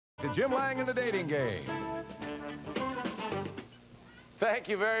To Jim Lange in the Dating Game. Thank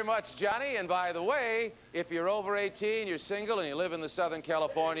you very much, Johnny. And by the way, if you're over 18, you're single, and you live in the Southern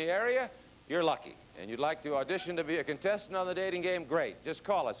California area, you're lucky. And you'd like to audition to be a contestant on the Dating Game, great. Just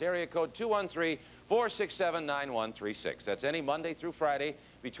call us, area code 213-467-9136. That's any Monday through Friday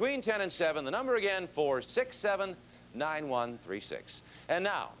between 10 and 7. The number again, 467-9136. And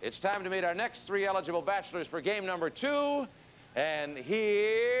now, it's time to meet our next 3 eligible bachelors for game number 2. And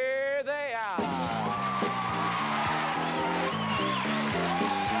here they are.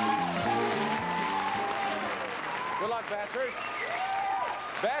 Good luck, bachelors.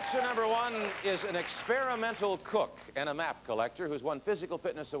 Bachelor number 1 is an experimental cook and a map collector who's won physical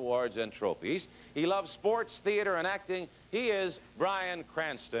fitness awards and trophies. He loves sports, theater, and acting. He is Bryan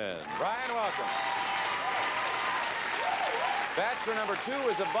Cranston. Bryan, welcome. Bachelor number 2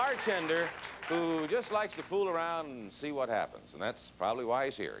 is a bartender who just likes to fool around and see what happens, and that's probably why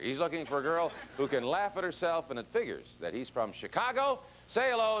he's here. He's looking for a girl who can laugh at herself, and it figures that he's from Chicago.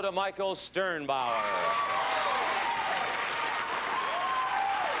 Say hello to Michael Sternbauer.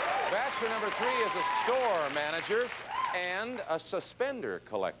 Bachelor number 3 is a store manager and a suspender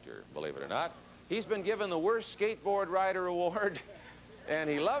collector, believe it or not. He's been given the worst skateboard rider award, and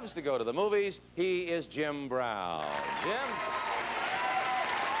he loves to go to the movies. He is Jim Brown. Jim?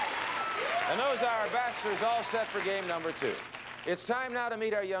 And those are our bachelors all set for game number 2. It's time now to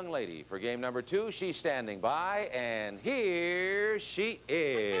meet our young lady for game number 2. She's standing by, and here she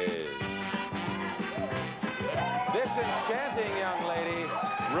is. This enchanting young lady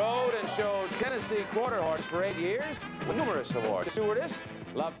rode and showed Tennessee Quarter Horse for 8 years, with numerous awards. Stewardess,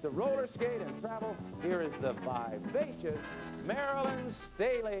 loved to roller skate and travel. Here is the vivacious Marilyn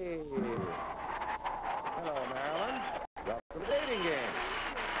Staley. Hello, Marilyn. Welcome to the Dating Game.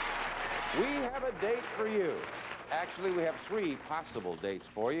 We have a date for you. Actually, we have 3 possible dates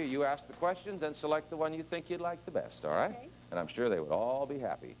for you. You ask the questions and select the one you think you'd like the best, all right? Okay. And I'm sure they would all be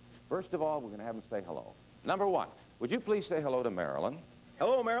happy. First of all, we're going to have them say hello. Number 1, would you please say hello to Marilyn?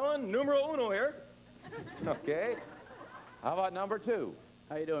 Hello, Marilyn. Numero uno here. Okay. How about number 2?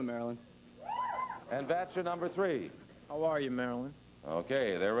 How you doing, Marilyn? And bachelor number 3? How are you, Marilyn?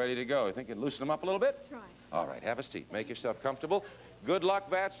 Okay, they're ready to go. You think you can loosen them up a little bit? Try. All right, have a seat. Make yourself comfortable. Good luck,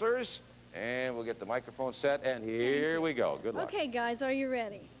 bachelors. And we'll get the microphone set, and here we go. Good luck. Okay, guys, are you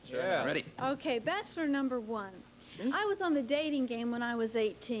ready? Sure. Yeah. Ready. Okay, bachelor number 1. I was on the Dating Game when I was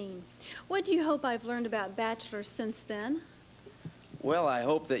 18. What do you hope I've learned about bachelors since then? Well, I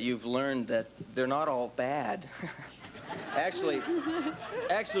hope that you've learned that they're not all bad. Actually,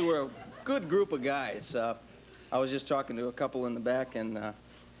 we're a good group of guys. I was just talking to a couple in the back, and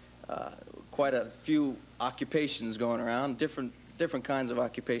quite a few occupations going around, different kinds of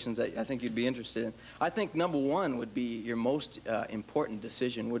occupations that I think you'd be interested in. I think number 1 would be your most important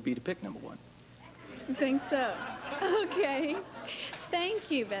decision would be to pick number 1. I think so. Okay.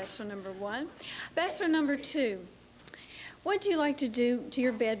 Thank you, bachelor number 1. Bachelor number 2. What do you like to do to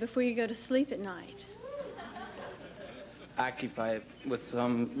your bed before you go to sleep at night? Occupy it with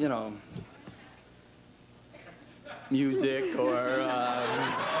some, you know, music or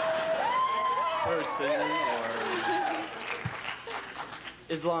person, or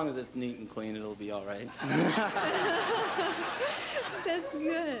as long as it's neat and clean, it'll be all right. That's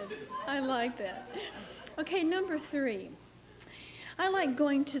good. I like that. Okay, number 3. I like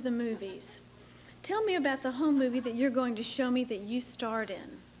going to the movies. Tell me about the home movie that you're going to show me that you starred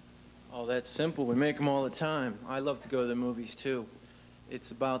in. Oh, that's simple. We make them all the time. I love to go to the movies, too.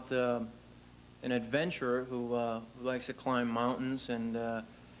 It's about an adventurer who likes to climb mountains and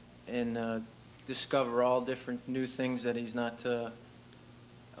discover all different new things that he's not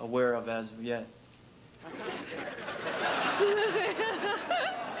aware of as of yet.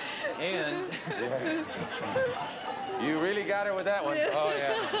 And... You really got her with that one. Oh,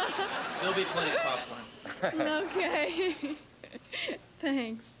 yeah. There'll be plenty of popcorn. Okay.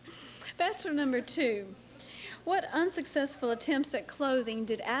 Thanks. Bachelor number 2. What unsuccessful attempts at clothing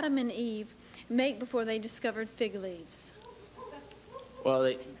did Adam and Eve make before they discovered fig leaves? Well,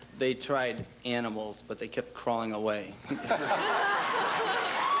 they tried animals, but they kept crawling away.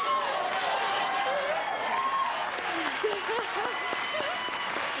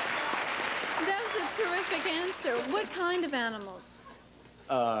 Terrific answer. What kind of animals?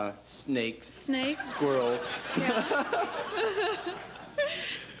 Snakes. Snakes? Squirrels. Yeah.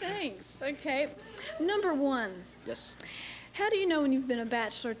 Thanks. Okay. Number 1. Yes. How do you know when you've been a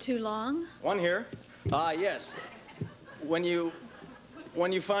bachelor too long? 1 here. Yes. When you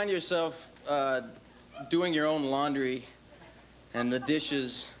find yourself doing your own laundry and the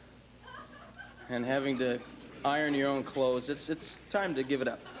dishes and having to iron your own clothes, it's time to give it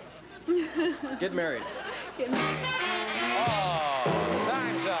up. Get married. Get married. Oh,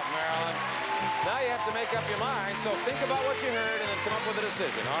 time's up, Marilyn. Now you have to make up your mind, so think about what you heard and then come up with a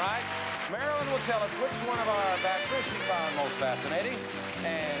decision, all right? Marilyn will tell us which one of our bachelors she found most fascinating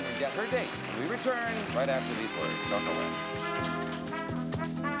and get her date. We return right after these words. Don't go away.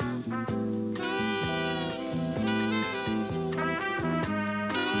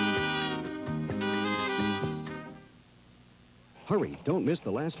 Hurry, don't miss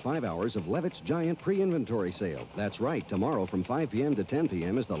the last 5 hours of Levitt's giant pre-inventory sale. That's right, tomorrow from 5 p.m. to 10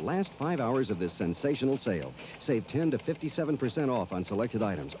 p.m. is the last 5 hours of this sensational sale. Save 10 to 57% off on selected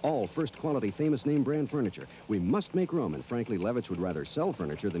items, all first-quality famous name brand furniture. We must make room, and frankly, Levitt's would rather sell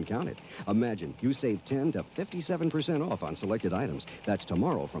furniture than count it. Imagine, you save 10 to 57% off on selected items. That's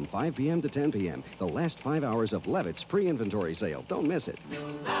tomorrow from 5 p.m. to 10 p.m. The last 5 hours of Levitt's pre-inventory sale. Don't miss it.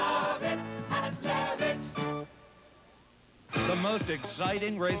 Love it at Levitt's. The most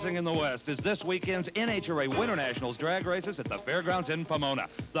exciting racing in the West is this weekend's NHRA Winter Nationals drag races at the fairgrounds in Pomona.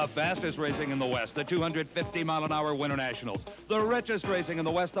 The fastest racing in the West, the 250-mile-an-hour Winter Nationals. The richest racing in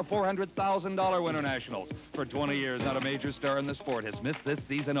the West, the $400,000 Winter Nationals. For 20 years, not a major star in the sport has missed this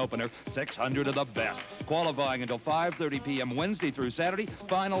season opener. 600 of the best. Qualifying until 5:30 p.m. Wednesday through Saturday.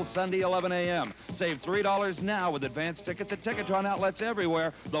 Final Sunday, 11 a.m. Save $3 now with advance tickets at Ticketron outlets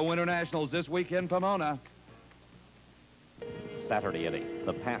everywhere. The Winter Nationals this week in Pomona. Saturday at 8,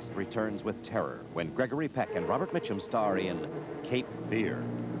 the past returns with terror when Gregory Peck and Robert Mitchum star in Cape Fear.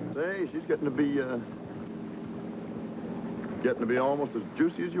 Say, she's getting to be almost as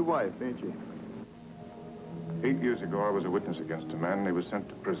juicy as your wife, ain't she? 8 years ago, I was a witness against a man, and he was sent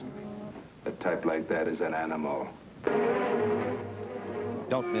to prison. A type like that is an animal.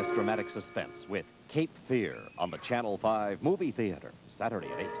 Don't miss dramatic suspense with Cape Fear on the Channel 5 Movie Theater, Saturday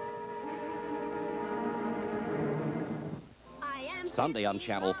at 8. Sunday on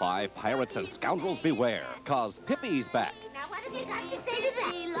Channel 5, Pirates and Scoundrels Beware, 'cause Pippi's back. Now what have you got to say to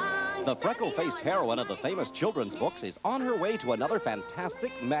that? The freckle-faced heroine of the famous children's books is on her way to another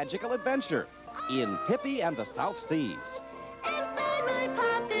fantastic, magical adventure in Pippi and the South Seas. And find my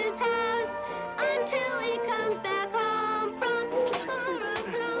papa's house until he comes back home from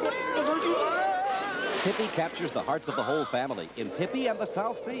Pippi captures the hearts of the whole family in Pippi and the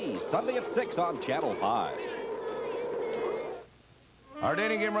South Seas, Sunday at 6 on Channel 5. Our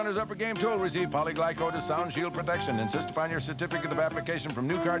dating game runners-up for Game 2 will receive polyglycol sound shield protection. Insist upon your certificate of application from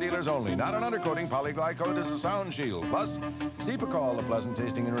new car dealers only. Not an undercoating, polyglycol is a sound shield. Plus, Cepacol, the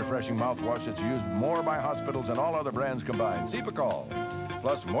pleasant-tasting and refreshing mouthwash that's used more by hospitals than all other brands combined. Cepacol.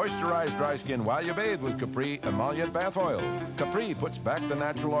 Plus, moisturize dry skin while you bathe with Capri Emollient Bath Oil. Capri puts back the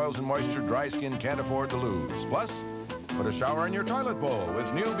natural oils and moisture dry skin can't afford to lose. Plus, put a shower in your toilet bowl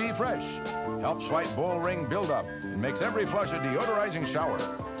with new Be Fresh. Helps fight bowl ring buildup and makes every flush a deodorizing shower.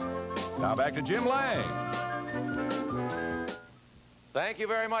 Now back to Jim Lange. Thank you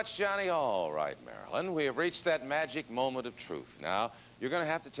very much, Johnny. All right, Marilyn, we have reached that magic moment of truth. Now, you're going to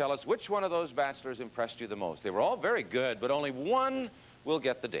have to tell us which one of those bachelors impressed you the most. They were all very good, but only one will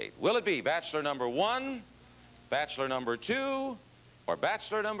get the date. Will it be bachelor number 1, bachelor number 2, or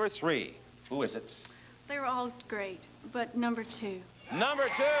bachelor number 3? Who is it? They were all great, but number 2. Number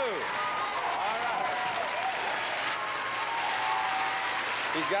 2. All right.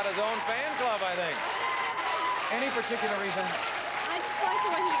 He's got his own fan club, I think. Any particular reason? I just like the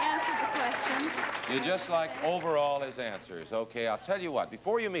way he answered the questions. You just like overall his answers. Okay, I'll tell you what.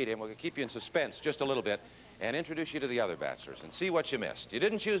 Before you meet him, we'll keep you in suspense just a little bit and introduce you to the other bachelors and see what you missed. You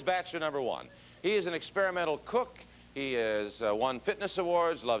didn't choose bachelor number 1. He is an experimental cook. He has won fitness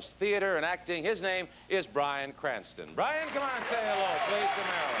awards, loves theater and acting. His name is Bryan Cranston. Bryan, come on and say hello, please, to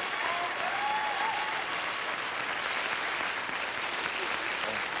Marilyn.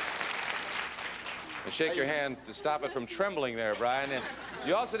 Shake your hand to stop it from trembling there, Bryan. And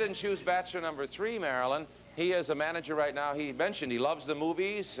you also didn't choose bachelor number 3, Marilyn. He is a manager right now. He mentioned he loves the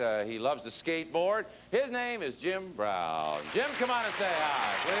movies. He loves the skateboard. His name is Jim Brown. Jim, come on and say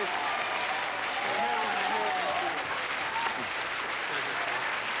hi, please.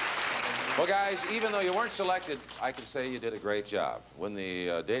 Well, guys, even though you weren't selected, I can say you did a great job. Win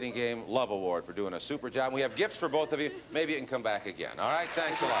the Dating Game Love Award for doing a super job. We have gifts for both of you. Maybe you can come back again. All right?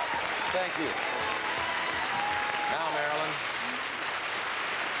 Thanks a lot. Thank you. Now, Marilyn,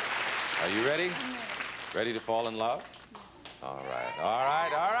 are you ready? Ready to fall in love? All right, all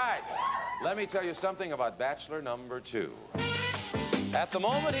right, all right. Let me tell you something about bachelor number 2. At the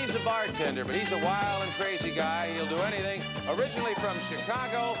moment, he's a bartender, but he's a wild and crazy guy. He'll do anything. Originally from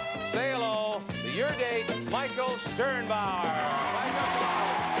Chicago, say hello to your date, Michael Sternbauer.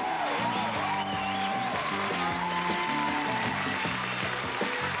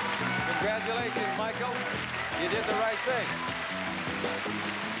 Congratulations, Michael. You did the right thing.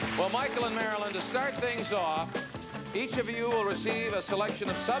 Well, Michael and Marilyn, to start things off, each of you will receive a selection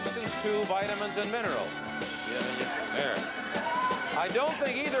of Substance 2 vitamins and minerals. There. I don't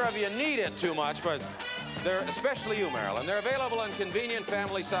think either of you need it too much, but especially you, Marilyn. They're available in convenient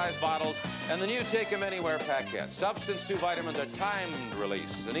family-sized bottles and the new take-them-anywhere packet. Substance 2 vitamins are timed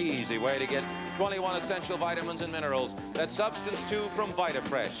release, an easy way to get 21 essential vitamins and minerals. That's Substance 2 from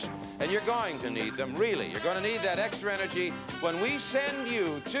VitaFresh. And you're going to need them, really. You're going to need that extra energy when we send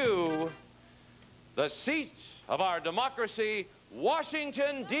you to the seats of our democracy,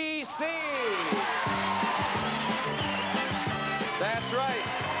 Washington, D.C. That's right.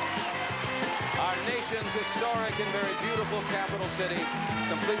 Our nation's historic and very beautiful capital city,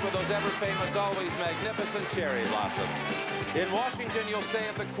 complete with those ever-famous, always magnificent cherry blossoms. In Washington, you'll stay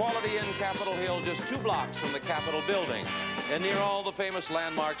at the Quality Inn Capitol Hill, just 2 blocks from the Capitol building, and near all the famous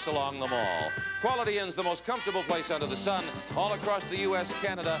landmarks along the mall. Quality Inn's the most comfortable place under the sun, all across the U.S.,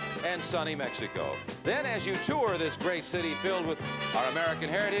 Canada, and sunny Mexico. Then, as you tour this great city filled with our American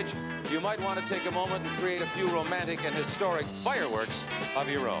heritage, you might want to take a moment and create a few romantic and historic fireworks of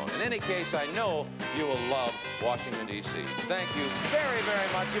your own. In any case, I know you will love Washington, D.C. Thank you very, very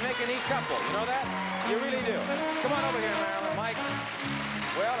much. You make a neat couple. You know that? You really do. Come on over here, Marilyn. Mike.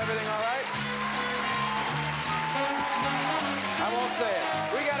 Well, everything all right? I won't say it.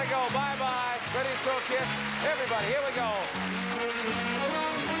 We got to go. Bye-bye. Ready to throw a kiss? Everybody, here we go.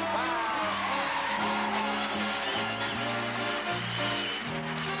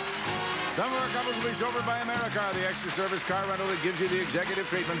 Summer couples will be chauffeured by AmeriCar, the extra service car rental that gives you the executive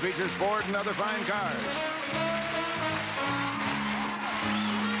treatment, features Ford and other fine cars.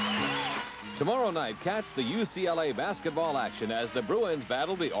 Tomorrow night, catch the UCLA basketball action as the Bruins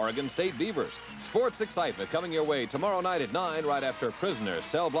battle the Oregon State Beavers. Sports excitement coming your way tomorrow night at 9, right after Prisoners,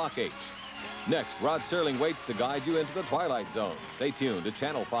 Cell Block H. Next, Rod Serling waits to guide you into the Twilight Zone. Stay tuned to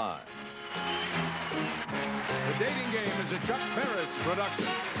Channel 5. The Dating Game is a Chuck Barris production.